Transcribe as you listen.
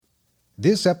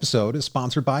This episode is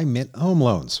sponsored by Mint Home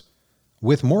Loans.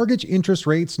 With mortgage interest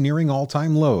rates nearing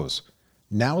all-time lows,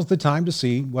 now's the time to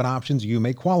see what options you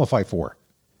may qualify for.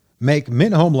 Make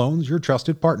Mint Home Loans your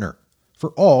trusted partner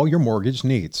for all your mortgage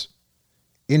needs.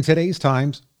 In today's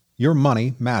times, your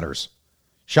money matters.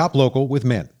 Shop local with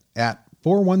Mint at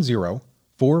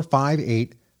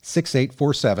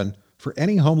 410-458-6847 for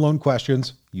any home loan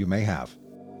questions you may have.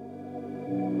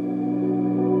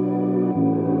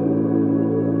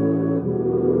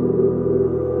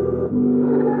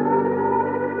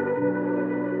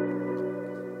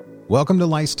 Welcome to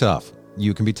Life's Tough.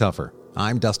 You Can Be Tougher.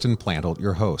 I'm Dustin Plantholt,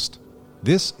 your host.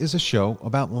 This is a show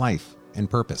about life and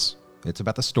purpose. It's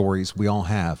about the stories we all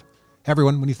have.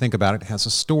 Everyone, when you think about it, has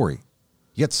a story.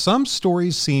 Yet some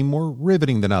stories seem more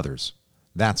riveting than others.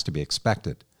 That's to be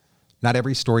expected. Not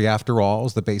every story, after all,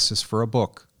 is the basis for a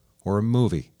book or a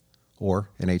movie or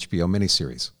an HBO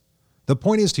miniseries. The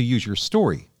point is to use your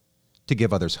story to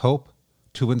give others hope,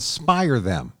 to inspire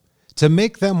them, to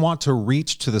make them want to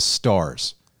reach to the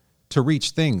stars, to reach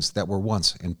things that were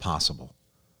once impossible.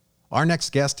 Our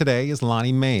next guest today is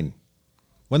Lonnie Main.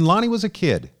 When Lonnie was a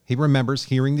kid, he remembers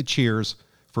hearing the cheers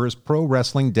for his pro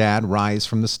wrestling dad rise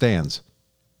from the stands.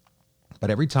 But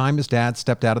every time his dad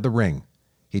stepped out of the ring,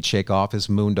 he'd shake off his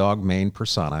Moondog Main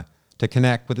persona to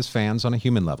connect with his fans on a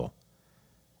human level.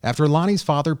 After Lonnie's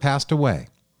father passed away,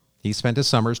 he spent his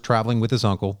summers traveling with his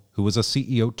uncle, who was a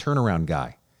CEO turnaround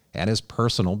guy and his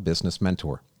personal business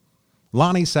mentor.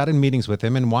 Lonnie sat in meetings with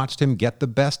him and watched him get the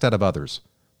best out of others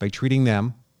by treating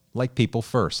them like people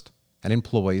first and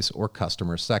employees or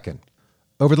customers second.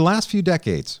 Over the last few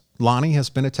decades, Lonnie has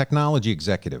been a technology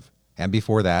executive, and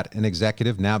before that, an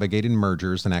executive navigating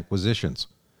mergers and acquisitions.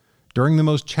 During the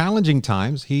most challenging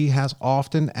times, he has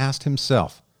often asked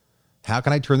himself, how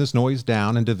can I turn this noise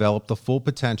down and develop the full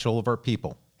potential of our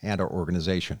people and our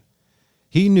organization?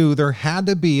 He knew there had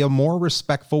to be a more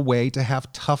respectful way to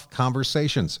have tough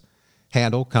conversations,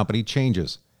 handle company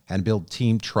changes, and build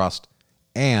team trust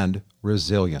and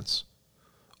resilience.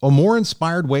 A more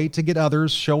inspired way to get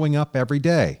others showing up every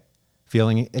day,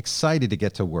 feeling excited to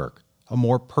get to work. A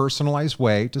more personalized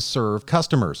way to serve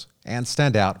customers and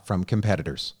stand out from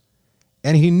competitors.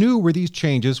 And he knew where these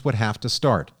changes would have to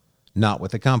start, not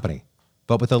with the company,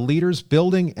 but with the leaders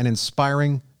building and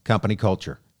inspiring company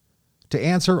culture. To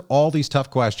answer all these tough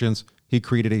questions, he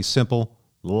created a simple,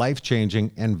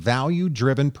 life-changing, and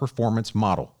value-driven performance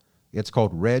model. It's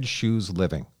called Red Shoes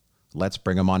Living. Let's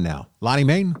bring him on now. Lonnie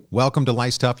Main, welcome to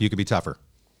Life's Tough. You Can Be Tougher.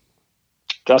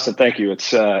 Dustin, thank you.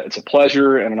 It's a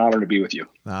pleasure and an honor to be with you.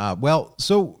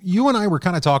 So you and I were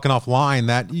kind of talking offline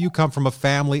that you come from a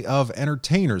family of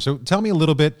entertainers. So tell me a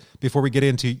little bit before we get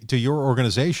into your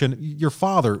organization. Your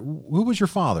father, who was your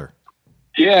father?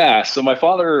 Yeah, so my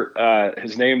father,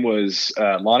 his name was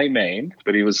Lonnie Main,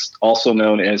 but he was also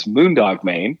known as Moondog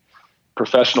Main,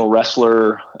 professional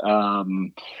wrestler.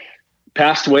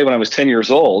 Passed away when I was 10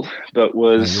 years old, but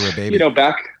was, you were a baby.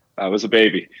 I was a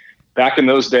baby. Back in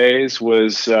those days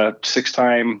was a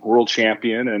 6-time world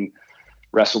champion and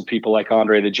wrestled people like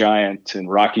Andre the Giant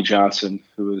and Rocky Johnson,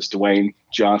 who was Dwayne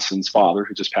Johnson's father,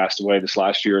 who just passed away this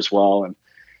last year as well. And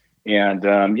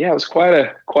it was quite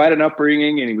an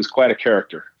upbringing, and he was quite a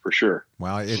character for sure.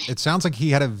 Wow, it sounds like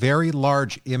he had a very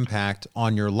large impact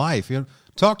on your life.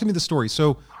 Talk to me the story.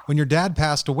 So when your dad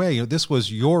passed away, this was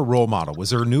your role model. Was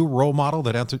there a new role model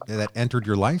that entered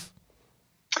your life?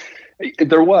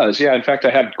 There was, yeah. In fact, I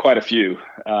had quite a few.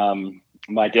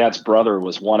 My dad's brother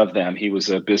was one of them. He was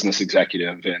a business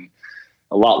executive and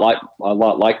a lot like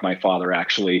my father,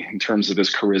 actually, in terms of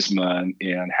his charisma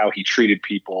and how he treated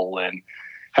people and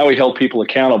how he held people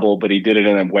accountable. But he did it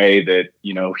in a way that,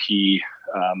 he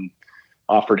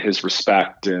offered his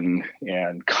respect and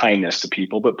kindness to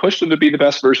people, but pushed them to be the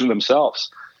best version of themselves.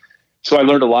 So I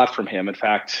learned a lot from him. In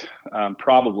fact,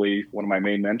 probably one of my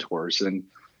main mentors. And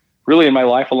really in my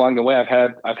life along the way,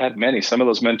 I've had many. Some of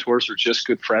those mentors are just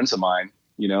good friends of mine,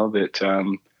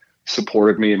 that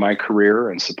supported me in my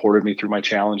career and supported me through my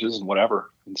challenges and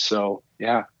whatever. And so,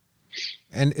 yeah.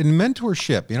 And in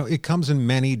mentorship, it comes in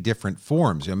many different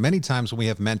forms. Many times when we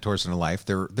have mentors in our life,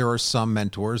 there are some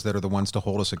mentors that are the ones to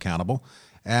hold us accountable.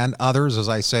 And others, as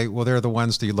I say, well, they're the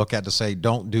ones that you look at to say,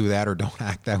 don't do that or don't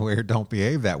act that way or don't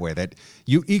behave that way. That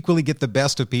you equally get the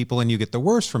best of people and you get the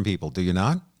worst from people, do you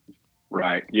not?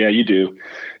 Right. Yeah, you do.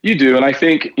 You do. And I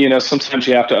think, sometimes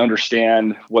you have to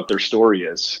understand what their story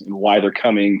is and why they're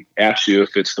coming at you.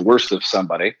 If it's the worst of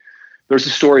somebody, there's a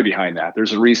story behind that.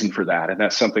 There's a reason for that. And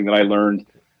that's something that I learned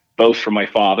both from my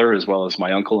father as well as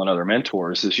my uncle and other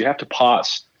mentors, is you have to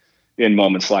pause in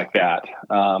moments like that.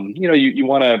 You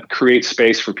want to create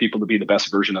space for people to be the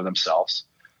best version of themselves.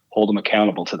 hold them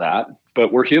accountable to that.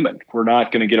 But we're human. We're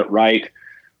not going to get it right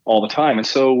all the time. And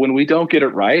so when we don't get it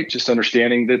right, just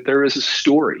understanding that there is a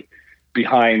story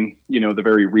behind, the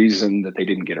very reason that they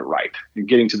didn't get it right. And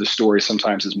getting to the story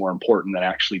sometimes is more important than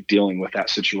actually dealing with that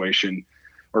situation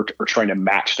or trying to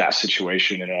match that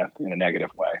situation in a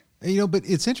negative way. But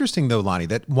it's interesting though, Lonnie,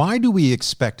 that why do we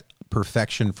expect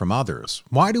perfection from others?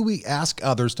 Why do we ask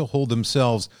others to hold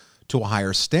themselves to a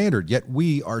higher standard, yet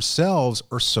we ourselves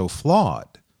are so flawed?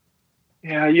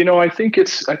 Yeah, I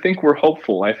think we're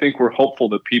hopeful. I think we're hopeful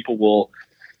that people will,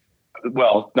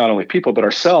 well, not only people, but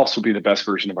ourselves will be the best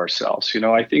version of ourselves.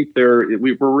 I think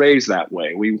we were raised that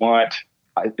way. We want,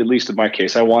 at least in my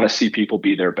case, I want to see people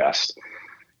be their best.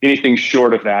 Anything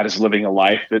short of that is living a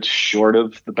life that's short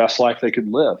of the best life they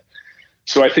could live.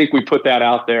 So I think we put that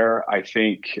out there. I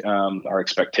think our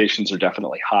expectations are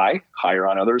definitely higher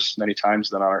on others many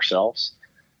times than on ourselves.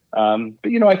 But,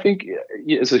 I think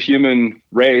as a human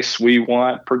race, we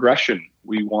want progression.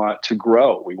 We want to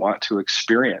grow. We want to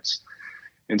experience.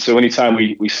 And so anytime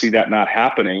we see that not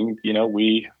happening,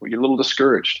 we get a little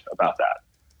discouraged about that.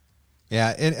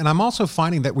 Yeah. And I'm also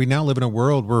finding that we now live in a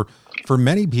world where for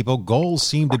many people, goals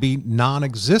seem to be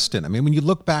non-existent. I mean, when you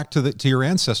look back to your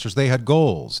ancestors, they had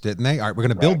goals, didn't they? All right, we're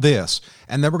going to build this,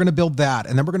 and then we're going to build that,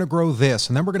 and then we're going to grow this,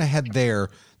 and then we're going to head there.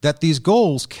 That these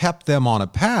goals kept them on a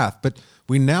path. But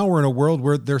we now are in a world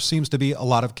where there seems to be a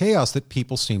lot of chaos, that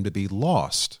people seem to be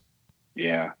lost.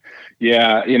 Yeah.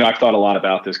 I've thought a lot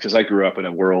about this because I grew up in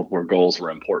a world where goals were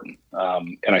important.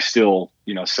 And I still,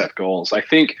 set goals. I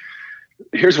think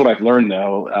here's what I've learned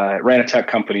though. I ran a tech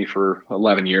company for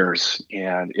 11 years.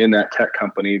 And in that tech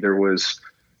company, there was,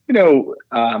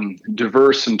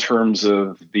 diverse in terms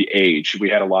of the age. We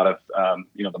had a lot of,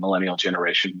 the millennial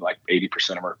generation, like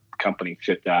 80% of our company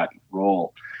fit that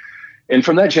role. And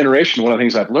from that generation, one of the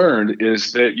things I've learned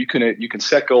is that you can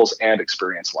set goals and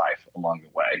experience life along the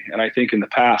way. And I think in the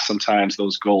past, sometimes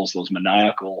those goals, those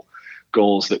maniacal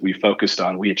goals that we focused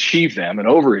on, we achieved them and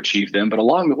overachieved them. But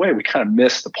along the way, we kind of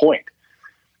missed the point.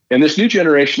 And this new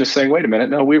generation is saying, wait a minute,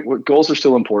 no, goals are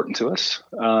still important to us.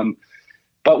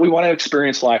 But we want to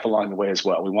experience life along the way as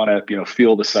well. We want to,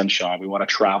 feel the sunshine. We want to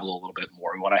travel a little bit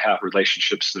more. We want to have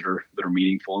relationships that are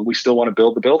meaningful, and we still want to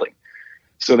build the building.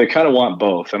 So they kind of want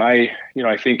both. And I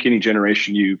think any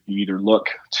generation you either look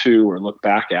to or look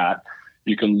back at,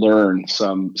 you can learn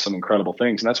some incredible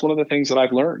things. And that's one of the things that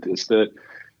I've learned is that,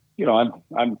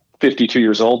 I'm 52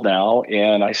 years old now,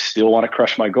 and I still want to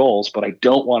crush my goals, but I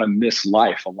don't want to miss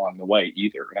life along the way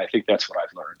either. And I think that's what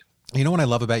I've learned. What I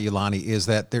love about you, Lonnie, is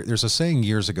that there's a saying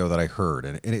years ago that I heard,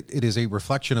 and it is a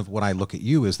reflection of when I look at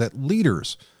you, is that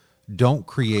leaders don't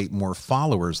create more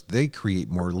followers, they create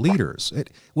more leaders.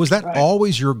 Was that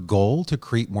always your goal, to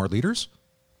create more leaders?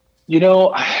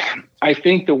 I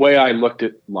think the way I looked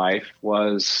at life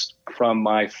was from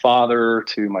my father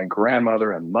to my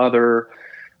grandmother and mother.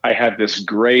 I had this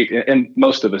great, and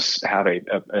most of us have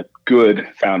a good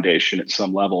foundation at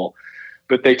some level,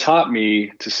 but they taught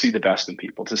me to see the best in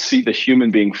people, to see the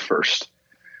human being first,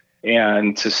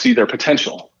 and to see their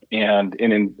potential. And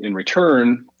in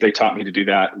return, they taught me to do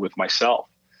that with myself.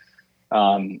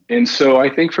 And so I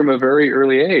think from a very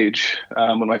early age,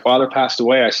 when my father passed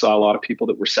away, I saw a lot of people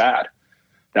that were sad.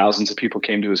 Thousands of people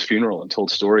came to his funeral and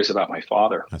told stories about my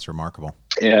father. That's remarkable.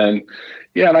 And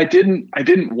I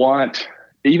didn't want,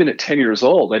 even at 10 years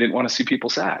old, I didn't want to see people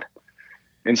sad.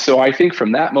 And so I think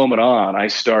from that moment on, I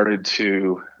started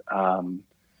to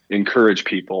encourage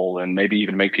people and maybe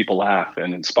even make people laugh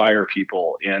and inspire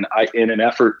people in an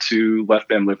effort to let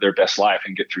them live their best life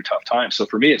and get through tough times. So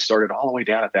for me, it started all the way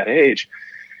down at that age,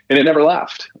 and it never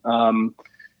left. And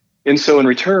so in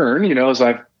return, as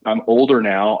I'm older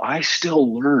now, I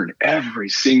still learn every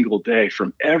single day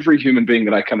from every human being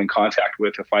that I come in contact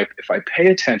with. If I pay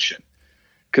attention,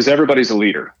 because everybody's a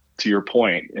leader, to your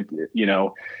point, and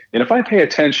if I pay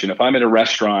attention, if I'm in a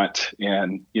restaurant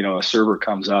and, a server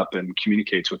comes up and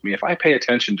communicates with me, if I pay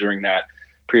attention during that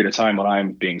period of time when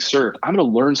I'm being served, I'm going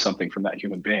to learn something from that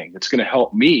human being that's going to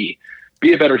help me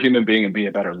be a better human being and be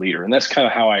a better leader. And that's kind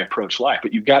of how I approach life.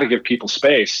 But you've got to give people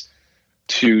space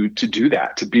to do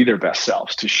that, to be their best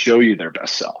selves, to show you their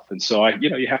best self. And so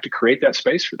you have to create that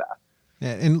space for that.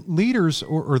 And leaders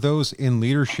or those in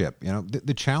leadership,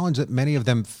 the challenge that many of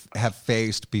them have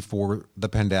faced before the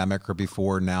pandemic or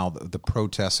before now the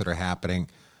protests that are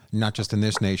happening, not just in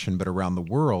this nation, but around the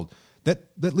world, that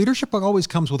leadership always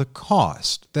comes with a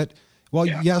cost. That,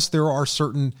 yes, there are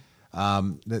certain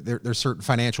there's certain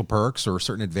financial perks or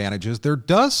certain advantages. There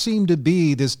does seem to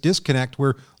be this disconnect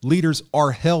where leaders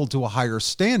are held to a higher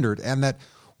standard, and that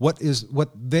what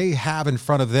they have in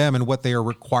front of them and what they are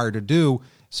required to do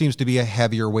seems to be a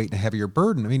heavier weight and a heavier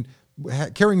burden. I mean,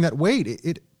 carrying that weight,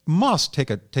 it must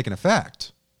take an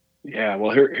effect. Yeah,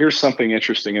 well, here's something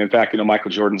interesting. And in fact,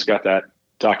 Michael Jordan's got that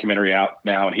documentary out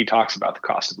now, and he talks about the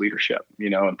cost of leadership,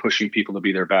 and pushing people to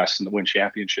be their best and to win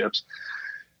championships.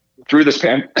 Through this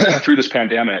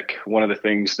pandemic, one of the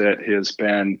things that has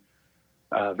been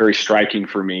very striking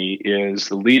for me is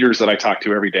the leaders that I talk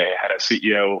to every day. I had a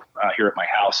CEO here at my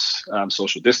house,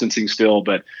 social distancing still,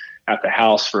 but at the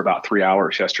house for about 3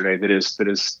 hours yesterday. That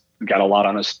is got a lot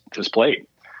on his plate.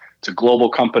 It's a global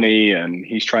company, and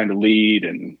he's trying to lead,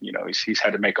 and he's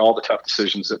had to make all the tough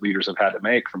decisions that leaders have had to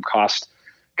make, from cost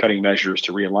cutting measures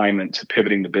to realignment to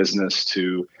pivoting the business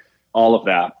to all of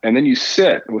that. And then you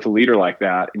sit with a leader like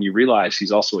that and you realize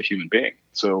he's also a human being.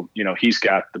 So, he's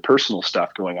got the personal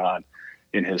stuff going on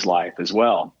in his life as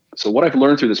well. So what I've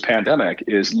learned through this pandemic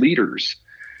is leaders,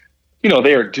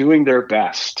 they are doing their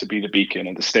best to be the beacon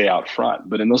and to stay out front.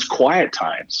 But in those quiet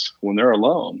times when they're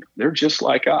alone, they're just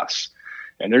like us.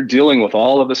 And they're dealing with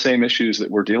all of the same issues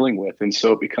that we're dealing with. And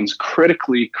so it becomes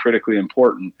critically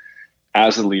important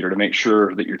as a leader to make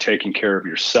sure that you're taking care of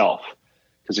yourself.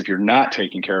 Because if you're not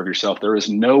taking care of yourself, there is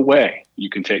no way you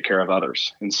can take care of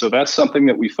others. And so that's something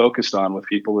that we focused on with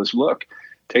people is, look,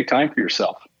 take time for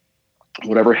yourself.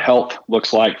 Whatever health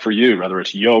looks like for you, whether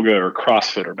it's yoga or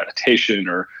CrossFit or meditation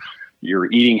or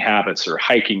your eating habits or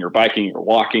hiking or biking or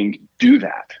walking, do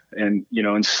that. And,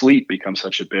 and sleep becomes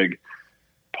such a big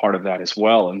part of that as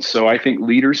well. And so I think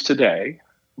leaders today,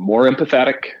 more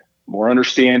empathetic, more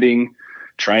understanding,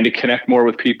 trying to connect more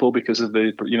with people because of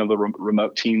the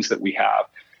remote teams that we have.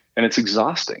 And it's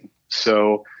exhausting.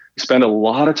 So we spend a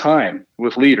lot of time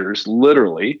with leaders,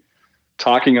 literally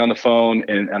talking on the phone,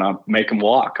 and I'll make them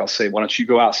walk. I'll say, why don't you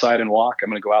go outside and walk? I'm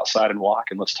going to go outside and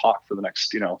walk, and let's talk for the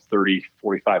next, 30,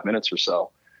 45 minutes or so,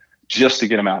 just to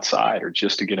get them outside or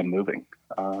just to get them moving.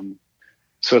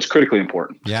 So it's critically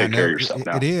important to take care of yourself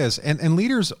now. It is. And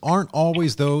leaders aren't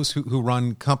always those who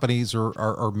run companies or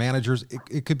are managers.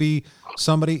 It could be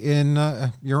somebody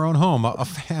in your own home, a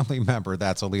family member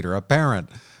that's a leader, a parent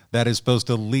that is supposed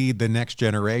to lead the next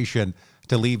generation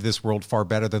to leave this world far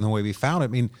better than the way we found it. I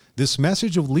mean, this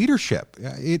message of leadership,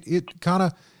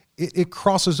 it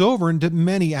crosses over into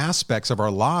many aspects of our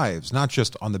lives, not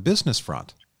just on the business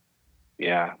front.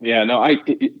 Yeah. No,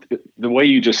 the way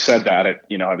you just said that,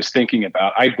 I was thinking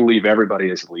about, I believe everybody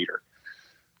is a leader.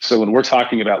 So when we're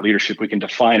talking about leadership, we can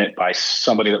define it by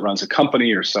somebody that runs a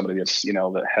company or somebody that's,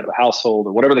 the head of a household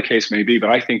or whatever the case may be. But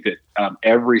I think that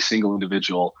every single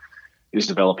individual is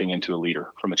developing into a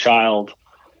leader, from a child,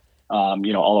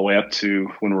 all the way up to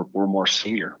when we're more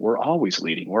senior. We're always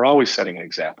leading. We're always setting an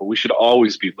example. We should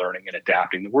always be learning and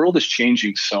adapting. The world is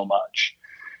changing so much.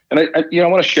 And I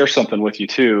want to share something with you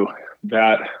too,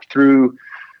 that through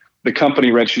the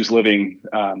company Red Shoes Living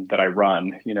that I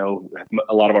run,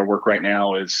 a lot of our work right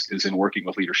now is in working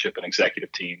with leadership and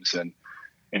executive teams and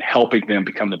helping them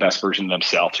become the best version of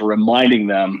themselves, or reminding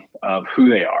them of who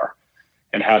they are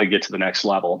and how to get to the next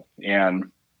level.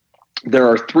 And there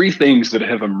are three things that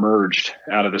have emerged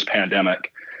out of this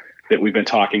pandemic that we've been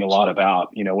talking a lot about.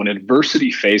 When adversity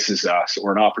faces us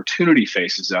or an opportunity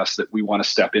faces us that we want to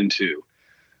step into,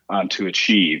 to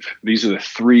achieve. These are the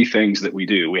three things that we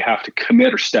do. We have to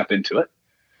commit or step into it.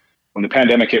 When the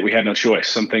pandemic hit, we had no choice.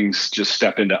 Some things just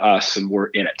step into us and we're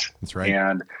in it. That's right.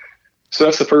 And so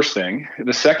that's the first thing.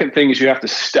 The second thing is you have to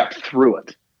step through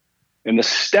it. And the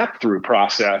step through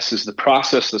process is the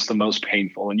process that's the most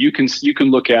painful. And you can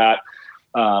look at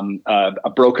a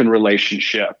broken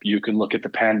relationship. You can look at the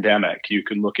pandemic. You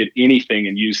can look at anything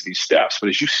and use these steps. But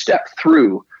as you step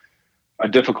through a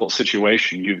difficult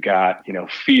situation, you've got,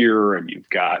 fear, and you've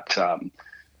got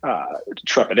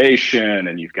trepidation,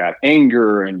 and you've got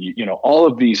anger, and all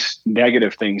of these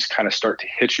negative things kind of start to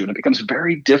hit you, and it becomes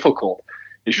very difficult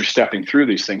as you're stepping through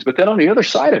these things. But then on the other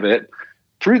side of it,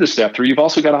 through the step through, you've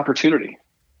also got opportunity,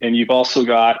 and you've also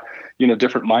got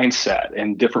different mindset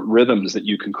and different rhythms that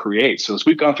you can create. So as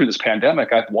we've gone through this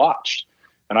pandemic, I've watched,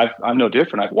 and I'm no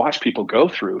different. I've watched people go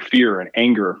through fear and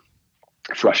anger,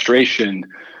 frustration,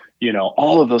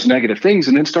 all of those negative things,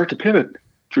 and then start to pivot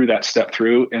through that step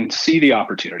through and see the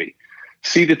opportunity,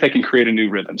 see that they can create a new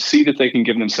rhythm, see that they can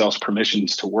give themselves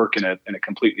permissions to work in a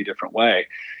completely different way.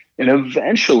 And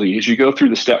eventually, as you go through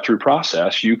the step through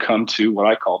process, you come to what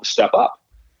I call the step up.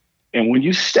 And when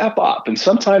you step up, and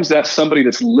sometimes that's somebody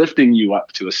that's lifting you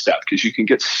up to a step, because you can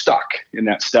get stuck in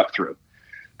that step through.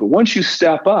 But once you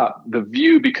step up, the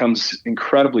view becomes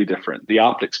incredibly different. The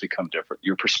optics become different.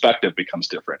 Your perspective becomes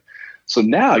different. So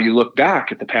now you look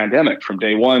back at the pandemic from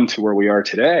day one to where we are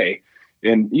today.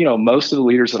 And, most of the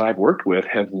leaders that I've worked with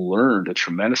have learned a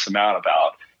tremendous amount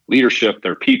about leadership,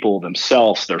 their people,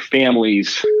 themselves, their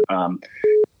families.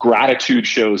 Gratitude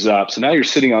shows up. So now you're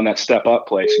sitting on that step up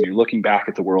place and you're looking back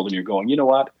at the world and you're going, you know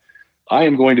what? I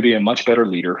am going to be a much better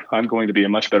leader. I'm going to be a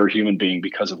much better human being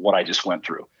because of what I just went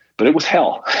through. But it was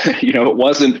hell. It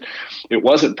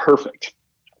wasn't perfect.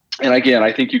 And again,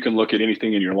 I think you can look at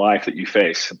anything in your life that you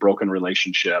face, a broken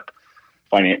relationship,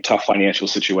 tough financial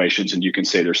situations, and you can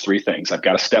say there's three things. I've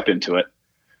got to step into it.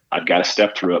 I've got to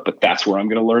step through it, but that's where I'm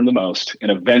going to learn the most. And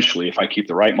eventually, if I keep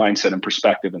the right mindset and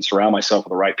perspective and surround myself with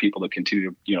the right people that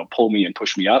continue to, pull me and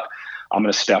push me up, I'm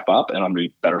going to step up and I'm going to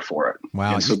be better for it.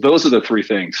 Wow. And so those are the three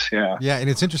things. Yeah. Yeah. And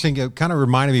it's interesting. It kind of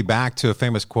reminded me back to a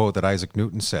famous quote that Isaac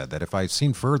Newton said, that if I've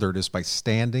seen further, it is by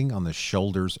standing on the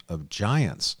shoulders of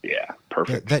giants. Yeah.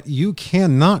 Perfect. That you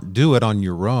cannot do it on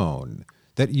your own,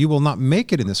 that you will not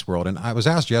make it in this world. And I was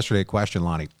asked yesterday a question,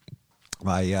 Lonnie,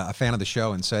 by a fan of the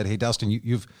show, and said, "Hey, Dustin,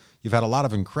 you've had a lot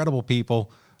of incredible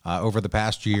people over the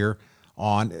past year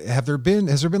on. Has there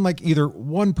been like either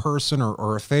one person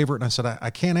or a favorite?" And I said, I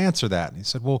can't answer that. And he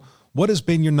said, "Well, what has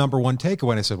been your number one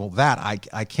takeaway?" And I said, "Well, that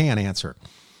I can answer."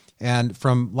 And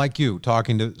from, like you,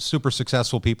 talking to super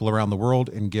successful people around the world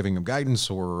and giving them guidance,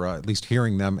 or at least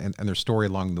hearing them and their story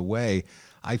along the way,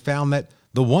 I found that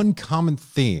the one common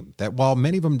theme, that while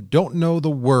many of them don't know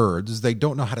the words, they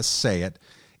don't know how to say it,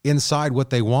 inside what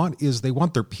they want is they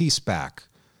want their peace back.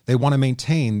 They want to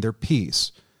maintain their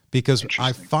peace. Because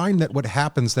I find that what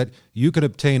happens, that you could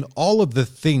obtain all of the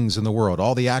things in the world,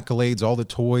 all the accolades, all the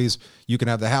toys, you can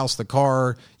have the house, the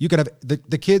car, you could have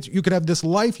the kids, you could have this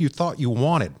life you thought you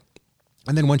wanted.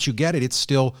 And then once you get it, it's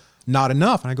still not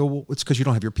enough. And I go, well, it's because you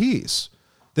don't have your peace.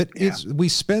 We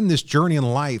spend this journey in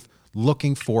life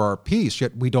looking for our peace,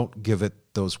 yet we don't give it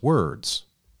those words.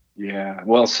 Yeah.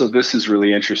 Well, so this is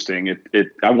really interesting.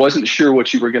 I wasn't sure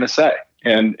what you were going to say.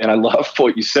 And I love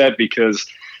what you said, because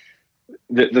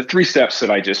the three steps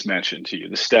that I just mentioned to you,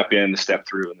 the step in, the step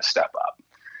through, and the step up.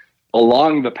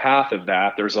 Along the path of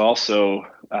that, there's also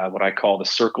what I call the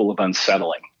circle of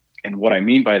unsettling. And what I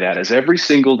mean by that is every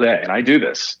single day, and I do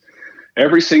this,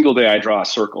 every single day I draw a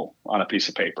circle on a piece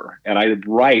of paper, and I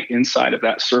write inside of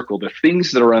that circle the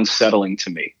things that are unsettling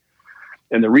to me.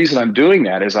 And the reason I'm doing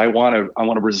that is I want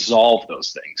to resolve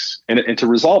those things. And to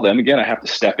resolve them, again, I have to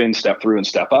step in, step through, and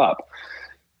step up.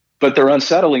 But they're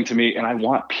unsettling to me, and I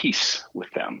want peace with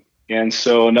them. And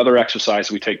so another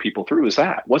exercise we take people through is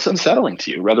that. What's unsettling to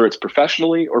you, whether it's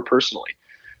professionally or personally?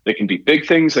 They can be big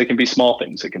things, they can be small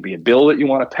things. It can be a bill that you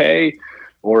want to pay,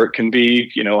 or it can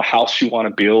be, a house you want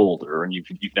to build, and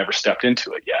you've never stepped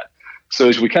into it yet. So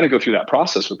as we kind of go through that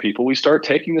process with people, we start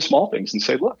taking the small things and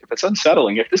say, look, if it's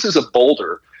unsettling, if this is a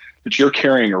boulder that you're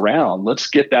carrying around, let's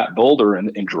get that boulder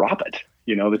and drop it.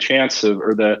 The chance of,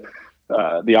 or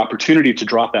the opportunity to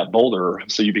drop that boulder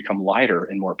so you become lighter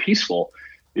and more peaceful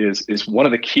is one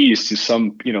of the keys to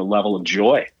some, level of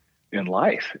joy in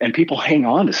life. And people hang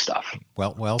on to stuff.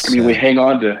 Well said. We hang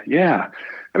on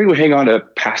to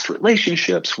past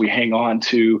relationships. We hang on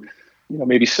to,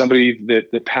 maybe somebody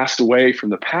that passed away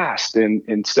from the past, and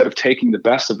instead of taking the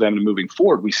best of them and moving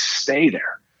forward, we stay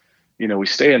there. We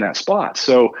stay in that spot.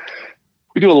 So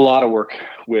we do a lot of work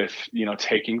with,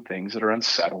 taking things that are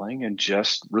unsettling and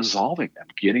just resolving them,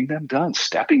 getting them done,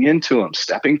 stepping into them,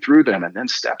 stepping through them, and then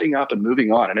stepping up and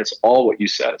moving on. And it's all what you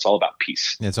said. It's all about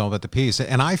peace. It's all about the peace.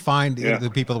 And I find the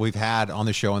people that we've had on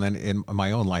the show, and then in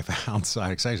my own life outside,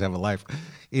 because I have a life,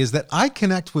 is that I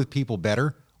connect with people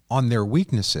better on their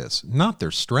weaknesses, not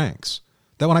their strengths.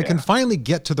 That when I can finally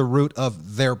get to the root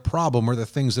of their problem or the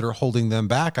things that are holding them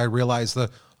back, I realize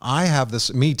I have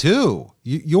this, me too.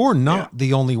 You're not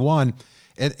the only one.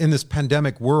 In this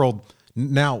pandemic world,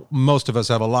 now most of us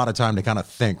have a lot of time to kind of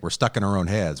think. We're stuck in our own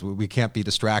heads. We can't be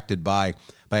distracted by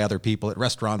other people at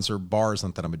restaurants or bars.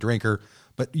 Not that I'm a drinker,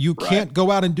 but you can't go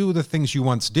out and do the things you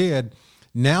once did.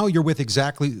 Now you're with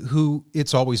exactly who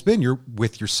it's always been. You're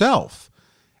with yourself.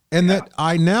 And that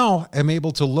I now am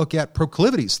able to look at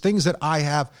proclivities, things that I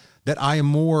have that I am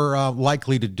more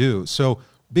likely to do. So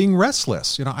being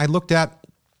restless, I looked at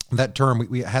that term.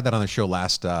 We had that on the show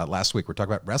last week. We're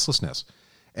talking about restlessness.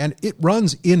 And it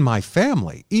runs in my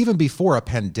family. Even before a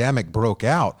pandemic broke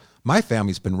out, my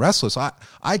family's been restless.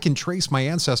 I can trace my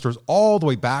ancestors all the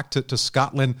way back to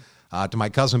Scotland, to my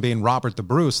cousin being Robert the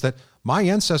Bruce, that my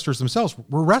ancestors themselves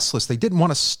were restless. They didn't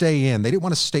want to stay in. They didn't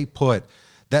want to stay put.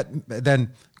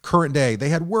 Then current day, they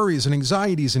had worries and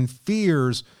anxieties and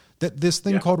fears that this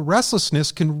thing called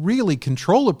restlessness can really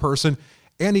control a person,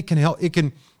 and it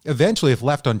can eventually, if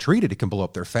left untreated, it can blow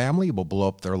up their family, it will blow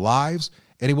up their lives,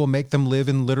 and it will make them live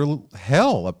in literal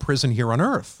hell, a prison here on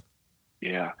earth.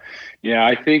 Yeah.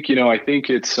 I think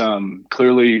it's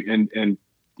clearly, and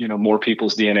more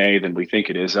people's DNA than we think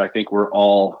it is. I think we're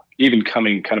all even kind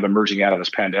of emerging out of this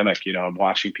pandemic, and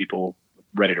watching people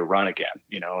ready to run again,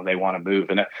 and they want to move.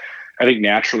 And I think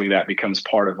naturally that becomes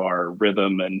part of our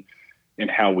rhythm and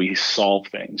how we solve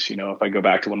things. If I go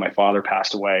back to when my father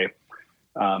passed away,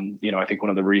 I think one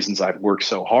of the reasons I've worked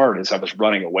so hard is I was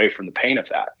running away from the pain of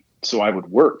that. So I would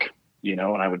work, and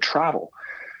I would travel.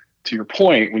 To your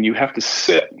point, when you have to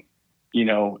sit,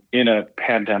 in a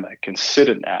pandemic and sit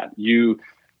in that, you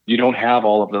don't have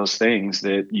all of those things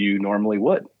that you normally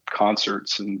would: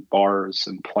 concerts and bars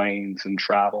and planes and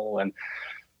travel. And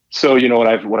so,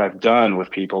 what I've done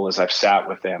with people is I've sat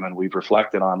with them and we've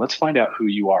reflected on, let's find out who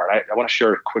you are. I want to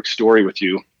share a quick story with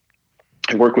you.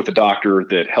 I work with a doctor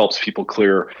that helps people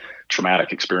clear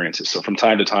traumatic experiences. So from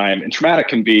time to time, and traumatic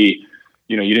can be,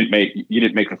 you didn't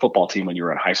make the football team when you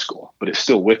were in high school, but it's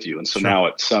still with you. And so now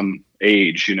at some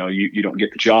age, you don't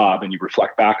get the job, and you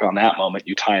reflect back on that moment,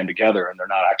 you tie them together, and they're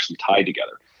not actually tied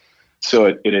together. So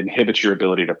it inhibits your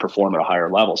ability to perform at a higher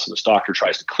level. So this doctor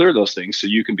tries to clear those things so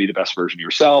you can be the best version of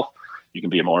yourself. You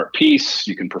can be more at peace.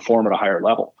 You can perform at a higher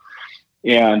level.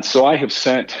 And so I have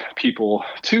sent people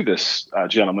to this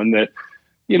gentleman that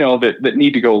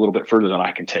need to go a little bit further than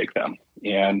I can take them.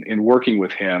 And in working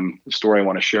with him, the story I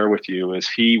want to share with you is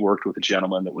he worked with a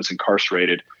gentleman that was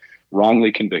incarcerated,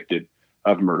 wrongly convicted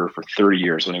of murder for 30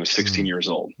 years when he was 16 years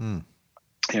old. And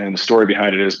the story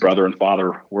behind it is brother and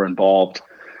father were involved.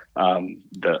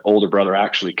 The older brother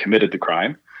actually committed the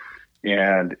crime.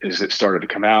 And as it started to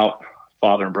come out,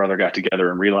 father and brother got together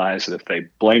and realized that if they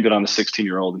blamed it on the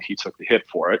 16-year-old and he took the hit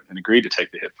for it and agreed to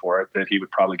take the hit for it, that he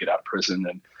would probably get out of prison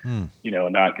and,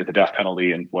 not get the death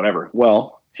penalty and whatever.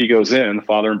 Well, he goes in, the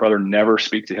father and brother never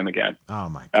speak to him again. Oh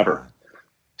my God. Ever.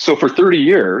 So for 30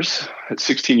 years, at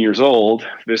 16 years old,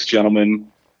 this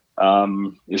gentleman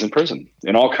is in prison,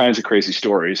 and all kinds of crazy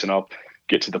stories. And I'll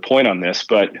get to the point on this,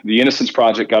 but the Innocence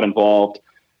Project got involved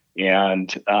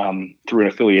and through an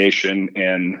affiliation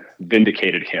and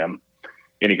vindicated him.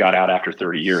 And he got out after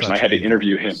 30 years. And I had to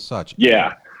interview him.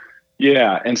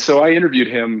 Yeah. And so I interviewed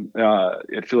him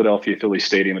at Philadelphia Philly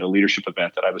Stadium at a leadership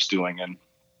event that I was doing. And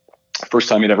first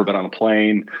time he'd ever been on a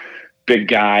plane, big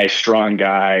guy, strong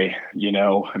guy,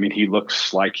 he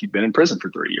looks like he'd been in prison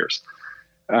for 30 years.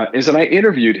 As I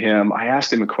interviewed him, I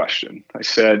asked him a question. I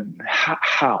said,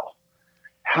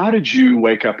 how did you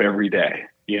wake up every day,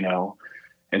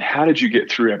 and how did you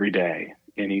get through every day?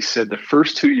 And he said the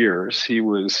first 2 years he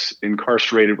was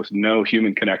incarcerated with no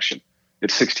human connection at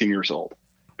 16 years old,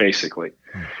 basically.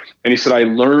 And he said, I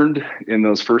learned in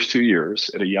those first 2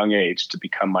 years at a young age to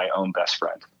become my own best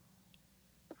friend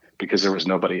because there was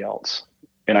nobody else.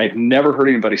 And I've never heard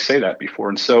anybody say that before.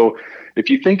 And so if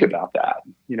you think about that,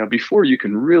 before you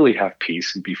can really have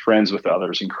peace and be friends with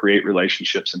others and create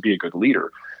relationships and be a good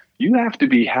leader, you have to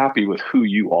be happy with who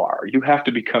you are. You have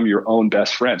to become your own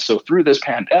best friend. So through this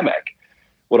pandemic,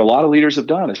 what a lot of leaders have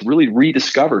done is really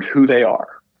rediscovered who they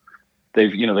are.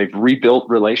 They've rebuilt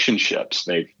relationships.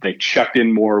 They've checked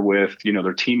in more with,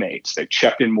 their teammates. They've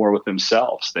checked in more with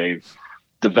themselves. They've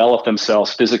developed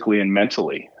themselves physically and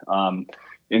mentally.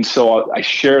 And so I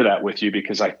share that with you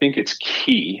because I think it's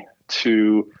key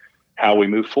to how we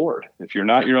move forward. If you're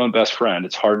not your own best friend,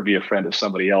 it's hard to be a friend of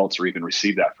somebody else or even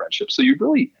receive that friendship. So you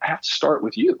really have to start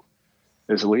with you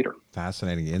as a leader.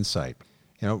 Fascinating insight.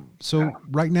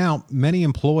 Right now, many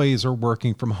employees are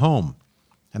working from home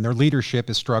and their leadership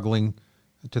is struggling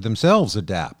to themselves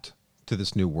adapt to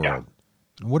this new world.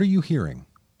 Yeah. What are you hearing?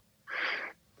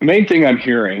 The main thing I'm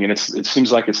hearing, and it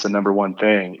seems like it's the number one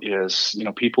thing, is,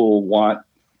 people want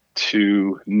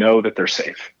to know that they're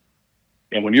safe.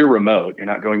 And when you're remote, you're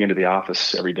not going into the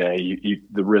office every day.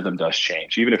 The rhythm does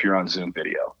change, even if you're on Zoom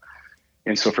video.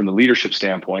 And so from the leadership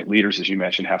standpoint, leaders, as you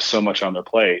mentioned, have so much on their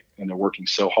plate and they're working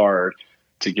so hard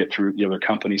to get through their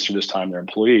companies through this time, their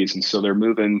employees. And so they're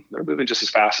moving just as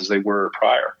fast as they were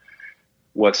prior.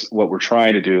 What we're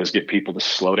trying to do is get people to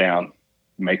slow down,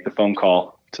 make the phone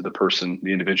call to the person,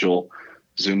 the individual,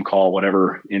 Zoom call,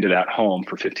 whatever, into that home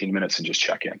for 15 minutes and just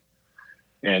check in.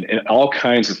 And all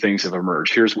kinds of things have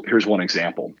emerged. Here's one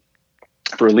example.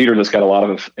 For a leader that's got a lot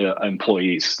of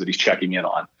employees that he's checking in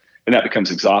on, and that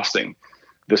becomes exhausting.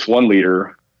 This one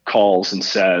leader calls and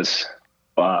says,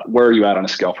 where are you at on a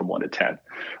scale from 1 to 10?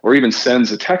 Or even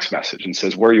sends a text message and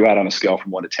says, where are you at on a scale from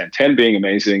 1 to 10? 10 being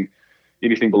amazing,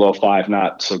 anything below 5,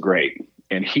 not so great.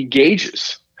 And he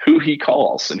gauges who he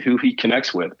calls and who he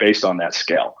connects with based on that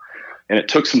scale. And it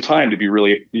took some time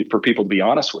for people to be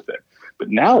honest with it. But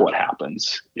now what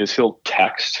happens is he'll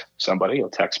text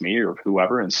me or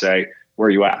whoever and say, where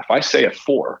are you at? If I say a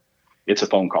 4, it's a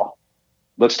phone call.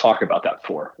 let's talk about that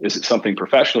for. Is it something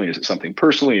professionally? Is it something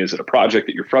personally? Is it a project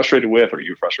that you're frustrated with? Or are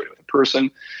you frustrated with a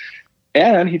person?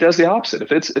 And he does the opposite.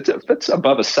 If it's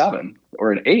above a 7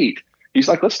 or an 8, he's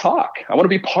like, let's talk. I want to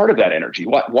be part of that energy.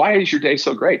 Why is your day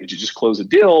so great? Did you just close a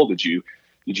deal? Did you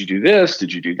do this?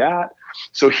 Did you do that?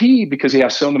 So because he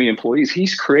has so many employees,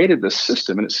 he's created this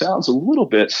system, and it sounds a little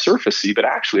bit surfacey, but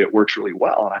actually it works really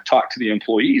well. And I've talked to the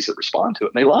employees that respond to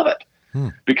it, and they love it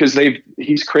because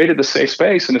he's created the safe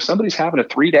space. And if somebody's having a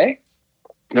 3-day,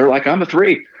 they're like, I'm a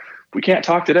 3. We can't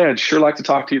talk today. I'd sure like to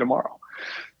talk to you tomorrow.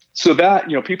 So that,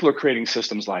 people are creating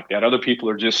systems like that. Other people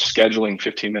are just scheduling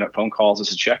 15-minute phone calls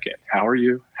as a check-in. How are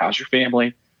you? How's your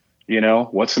family?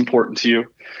 What's important to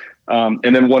you?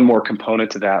 And then one more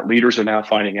component to that, leaders are now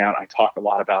finding out, I talk a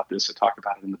lot about this. I talk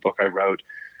about it in the book I wrote.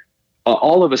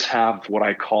 All of us have what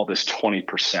I call this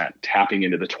 20%, tapping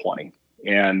into the 20.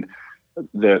 And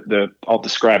I'll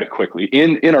describe it quickly.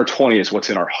 In our 20 is what's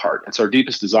in our heart. It's our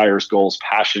deepest desires, goals,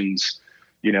 passions.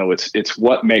 It's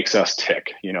what makes us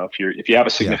tick. If you have a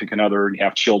significant other and you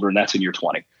have children, that's in your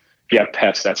 20. If you have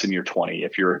pets, that's in your 20.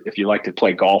 If you like to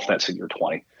play golf, that's in your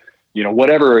 20.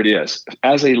 Whatever it is.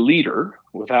 As a leader,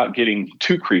 without getting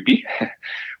too creepy,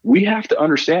 we have to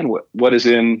understand what is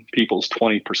in people's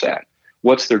 20%.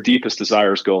 What's their deepest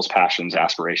desires, goals, passions,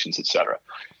 aspirations, etc.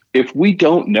 If we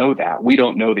don't know that, we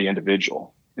don't know the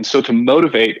individual. And so to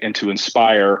motivate and to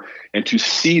inspire and to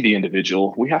see the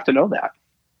individual, we have to know that.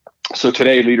 So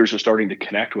today, leaders are starting to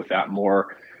connect with that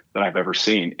more than I've ever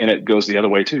seen. And it goes the other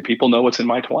way too. People know what's in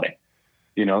my 20.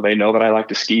 They know that I like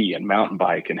to ski and mountain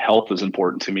bike, and health is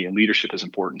important to me, and leadership is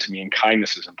important to me, and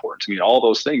kindness is important to me, and all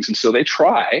those things. And so they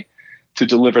try to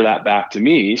deliver that back to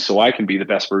me so I can be the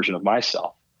best version of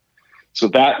myself. So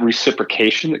that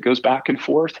reciprocation that goes back and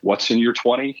forth, what's in your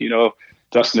 20,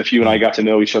 Dustin, if you and I got to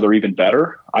know each other even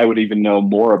better, I would even know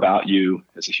more about you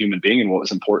as a human being and what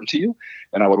was important to you.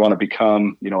 And I would want to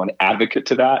become, an advocate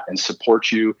to that and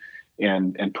support you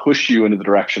and push you into the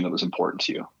direction that was important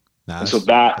to you. And so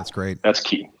that's great. That's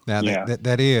key.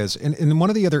 That is. And one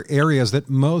of the other areas that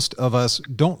most of us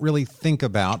don't really think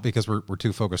about because we're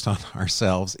too focused on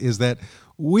ourselves is that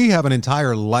we have an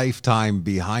entire lifetime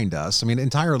behind us. I mean,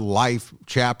 entire life,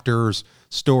 chapters,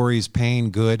 stories, pain,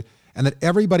 good, and that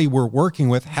everybody we're working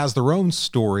with has their own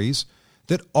stories,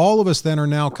 that all of us then are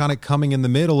now kind of coming in the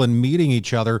middle and meeting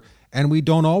each other, and we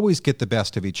don't always get the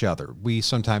best of each other. We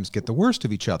sometimes get the worst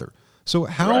of each other. So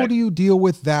how do you deal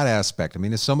with that aspect? I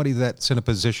mean, as somebody that's in a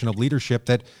position of leadership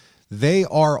that they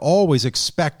are always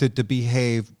expected to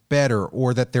behave better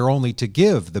or that they're only to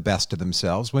give the best of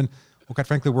themselves when, well, quite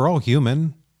frankly, we're all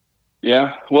human.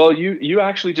 Yeah. Well, you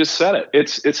actually just said it.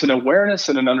 It's an awareness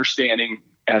and an understanding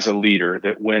as a leader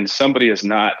that when somebody is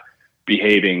not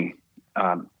behaving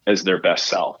as their best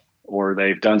self, or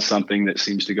they've done something that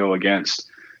seems to go against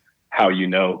how you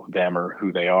know them or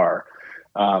who they are,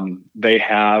 they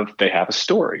have a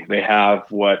story. They have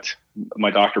what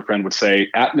my doctor friend would say,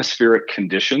 atmospheric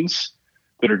conditions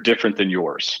that are different than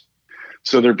yours.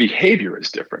 So their behavior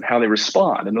is different, how they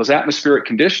respond. And those atmospheric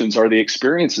conditions are the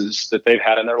experiences that they've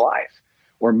had in their life,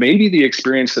 or maybe the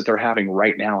experience that they're having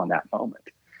right now in that moment.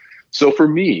 So for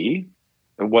me,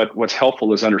 what's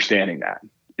helpful is understanding that.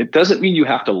 It doesn't mean you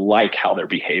have to like how they're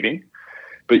behaving,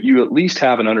 but you at least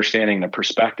have an understanding and a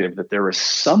perspective that there is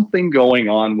something going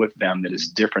on with them that is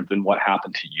different than what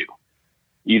happened to you,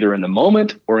 either in the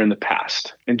moment or in the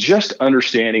past. And just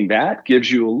understanding that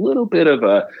gives you a little bit of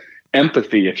a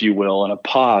empathy, if you will, and a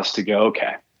pause to go,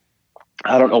 okay,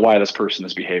 I don't know why this person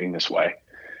is behaving this way,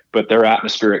 but their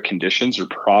atmospheric conditions are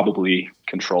probably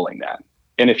controlling that.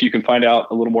 And if you can find out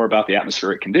a little more about the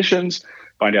atmospheric conditions,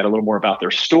 find out a little more about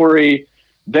their story,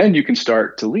 then you can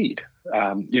start to lead.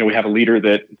 We have a leader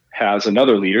that has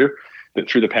another leader that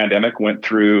through the pandemic went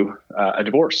through a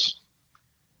divorce.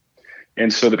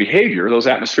 And so the behavior, those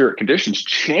atmospheric conditions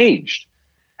changed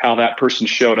how that person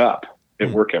showed up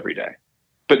at work every day.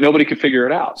 But nobody could figure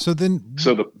it out.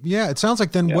 It sounds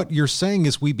like what you're saying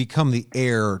is we become the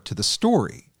heir to the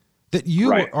story. That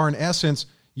you are in essence,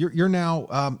 you're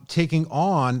now taking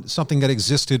on something that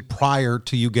existed prior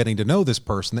to you getting to know this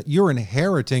person, that you're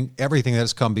inheriting everything that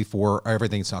has come before, or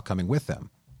everything that's not coming with them.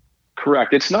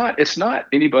 Correct. It's not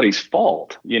anybody's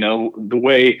fault. The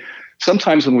way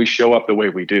sometimes when we show up the way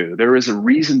we do, there is a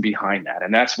reason behind that.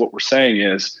 And that's what we're saying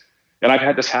is, and I've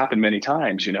had this happen many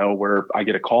times, where I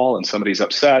get a call and somebody's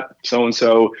upset,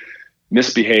 so-and-so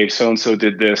misbehaved, so-and-so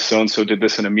did this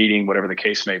in a meeting, whatever the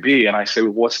case may be. And I say,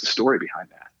 well, what's the story behind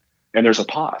that? And there's a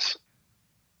pause.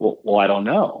 Well, I don't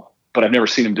know, but I've never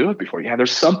seen them do it before. Yeah,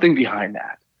 there's something behind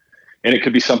that. And it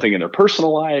could be something in their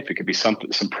personal life. It could be some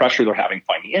pressure they're having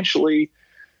financially.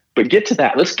 But get to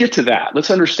that. Let's get to that.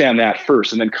 Let's understand that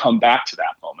first and then come back to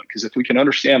that moment. Because if we can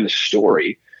understand the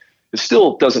story, it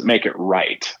still doesn't make it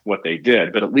right what they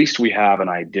did, but at least we have an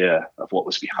idea of what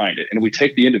was behind it. And we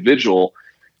take the individual,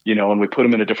 and we put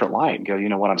them in a different light and go, you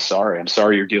know what, I'm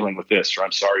sorry you're dealing with this, or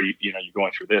I'm sorry, you're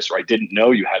going through this, or I didn't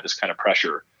know you had this kind of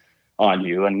pressure on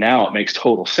you. And now it makes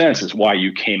total sense as why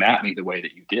you came at me the way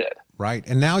that you did. Right.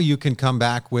 And now you can come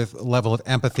back with a level of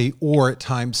empathy or at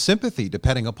times sympathy,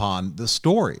 depending upon the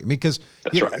story. Because,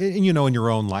 right. in your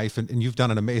own life, and you've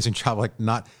done an amazing job,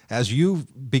 as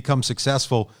you've become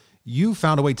successful, you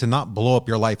found a way to not blow up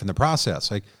your life in the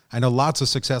process. I know lots of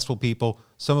successful people,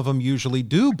 some of them usually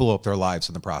do blow up their lives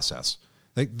in the process.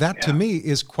 To me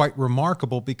is quite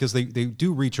remarkable, because they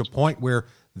do reach a point where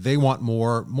they want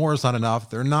more. More is not enough.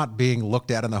 They're not being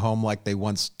looked at in the home like they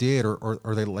once did or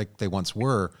they once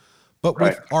were. But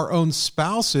right. with our own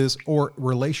spouses or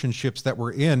relationships that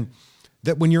we're in,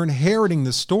 that when you're inheriting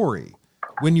the story,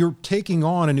 when you're taking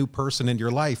on a new person in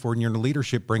your life, or in your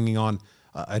leadership, bringing on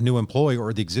a new employee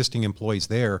or the existing employees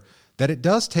there, that it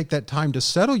does take that time to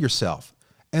settle yourself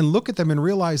and look at them and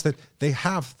realize that they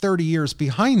have 30 years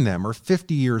behind them or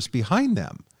 50 years behind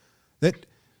them. That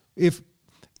if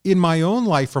in my own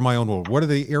life or my own world, what are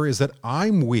the areas that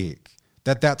I'm weak?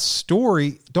 That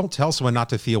story, don't tell someone not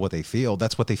to feel what they feel.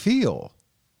 That's what they feel.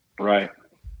 Right.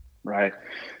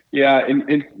 Yeah.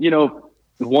 And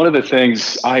one of the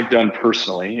things I've done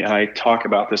personally, and I talk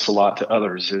about this a lot to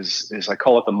others, is I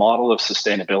call it the model of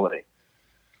sustainability.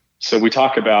 So we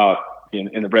talk about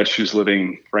in the Red Shoes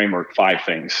Living framework, 5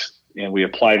 things, and we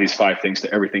apply these 5 things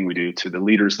to everything we do, to the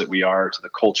leaders that we are, to the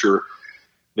culture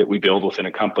that we build within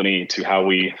a company, to how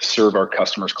we serve our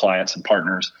customers, clients, and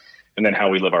partners, and then how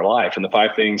we live our life. And the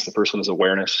 5 things, the first one is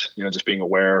awareness, just being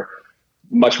aware,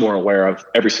 much more aware of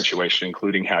every situation,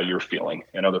 including how you're feeling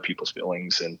and other people's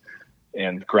feelings.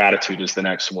 And gratitude is the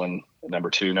next one. Number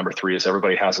 2. Number 3 is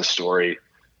everybody has a story.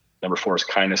 Number 4 is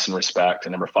kindness and respect.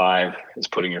 And number 5 is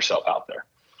putting yourself out there.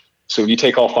 So if you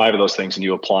take all 5 of those things and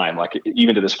you apply them, like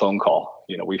even to this phone call,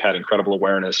 we've had incredible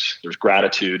awareness. There's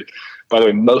gratitude. By the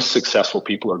way, most successful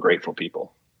people are grateful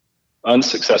people.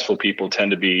 Unsuccessful people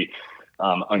tend to be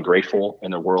ungrateful,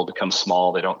 and their world becomes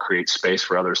small. They don't create space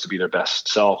for others to be their best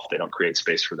self. They don't create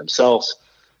space for themselves.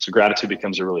 So gratitude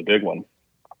becomes a really big one.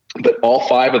 But all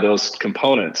 5 of those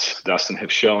components, Dustin,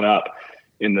 have shown up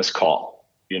in this call,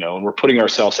 and we're putting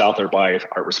ourselves out there by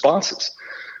our responses.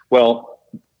 Well,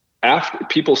 after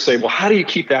people say, well, how do you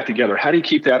keep that together? How do you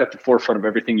keep that at the forefront of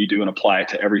everything you do and apply it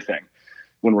to everything?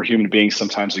 When we're human beings,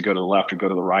 sometimes we go to the left or go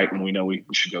to the right when we know we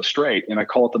should go straight. And I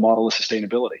call it the model of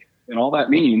sustainability. And all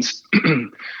that means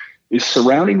is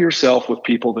surrounding yourself with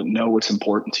people that know what's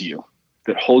important to you,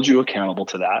 that hold you accountable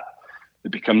to that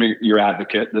become your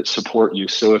advocate, that support you.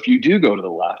 So if you do go to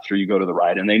the left or you go to the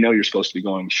right and they know you're supposed to be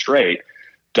going straight,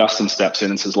 Dustin steps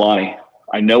in and says, Lonnie,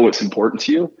 I know what's important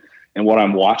to you. And what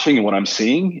I'm watching and what I'm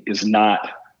seeing is not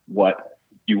what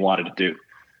you wanted to do.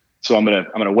 So I'm going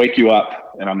to wake you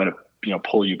up and I'm going to,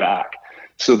 pull you back.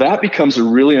 So that becomes a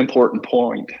really important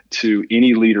point to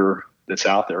any leader that's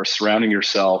out there, surrounding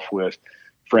yourself with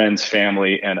friends,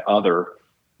 family, and other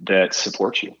that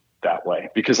support you that way.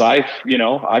 Because I've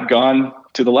gone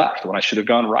to the left when I should have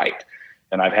gone right.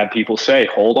 And I've had people say,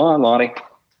 hold on, Lonnie,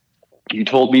 you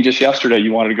told me just yesterday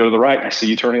you wanted to go to the right. I see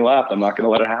you turning left. I'm not going to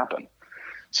let it happen.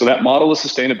 So that model of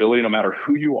sustainability, no matter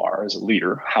who you are as a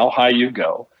leader, how high you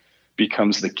go,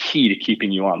 becomes the key to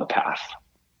keeping you on the path.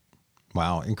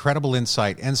 Wow. Incredible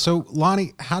insight. And so,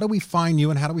 Lonnie, how do we find you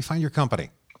and how do we find your company?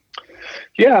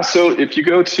 Yeah. So if you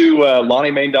go to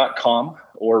LonnieMain.com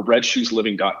or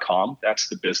RedShoesLiving.com, that's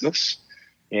the business.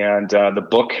 And the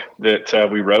book that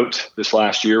we wrote this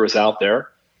last year is out there.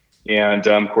 And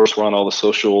of course, we're on all the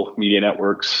social media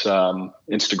networks,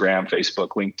 Instagram,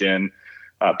 Facebook, LinkedIn,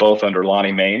 both under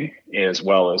Lonnie Main as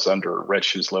well as under Red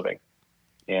Shoes Living.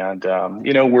 And,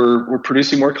 we're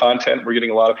producing more content. We're getting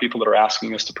a lot of people that are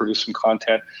asking us to produce some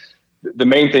content. The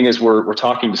main thing is we're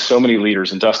talking to so many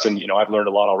leaders. And Dustin, I've learned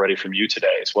a lot already from you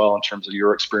today as well in terms of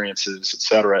your experiences, et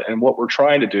cetera. And what we're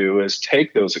trying to do is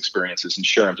take those experiences and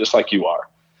share them just like you are.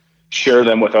 Share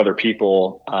them with other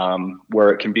people where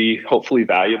it can be hopefully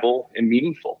valuable and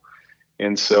meaningful.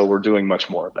 And so we're doing much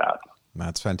more of that.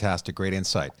 That's fantastic. Great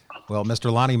insight. Well,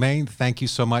 Mr. Lonnie Main, thank you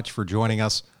so much for joining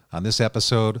us on this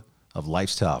episode of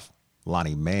Life's Tough.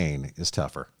 Lonnie Main is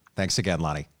tougher. Thanks again,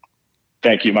 Lonnie.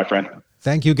 Thank you, my friend.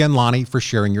 Thank you again, Lonnie, for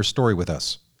sharing your story with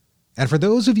us. And for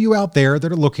those of you out there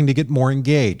that are looking to get more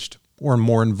engaged or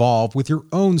more involved with your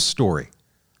own story,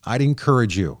 I'd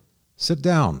encourage you, sit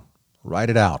down, write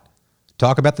it out.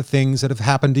 Talk about the things that have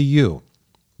happened to you,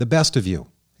 the best of you,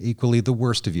 equally the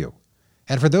worst of you.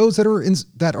 And for those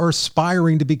that are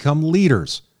aspiring to become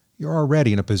leaders, you're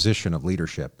already in a position of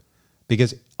leadership,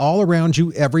 because all around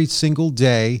you every single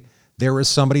day, there is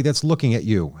somebody that's looking at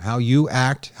you, how you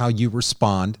act, how you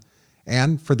respond.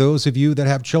 And for those of you that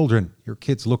have children, your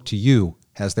kids look to you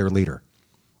as their leader.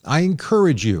 I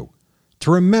encourage you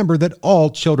to remember that all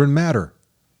children matter,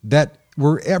 that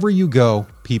wherever you go,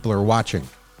 people are watching,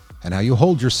 and how you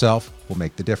hold yourself will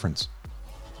make the difference.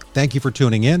 Thank you for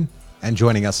tuning in and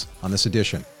joining us on this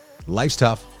edition. Life's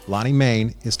Tough. Lonnie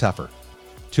Main is tougher.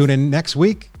 Tune in next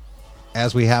week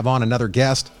as we have on another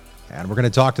guest, and we're going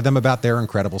to talk to them about their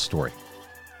incredible story.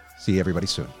 See everybody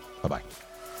soon. Bye-bye.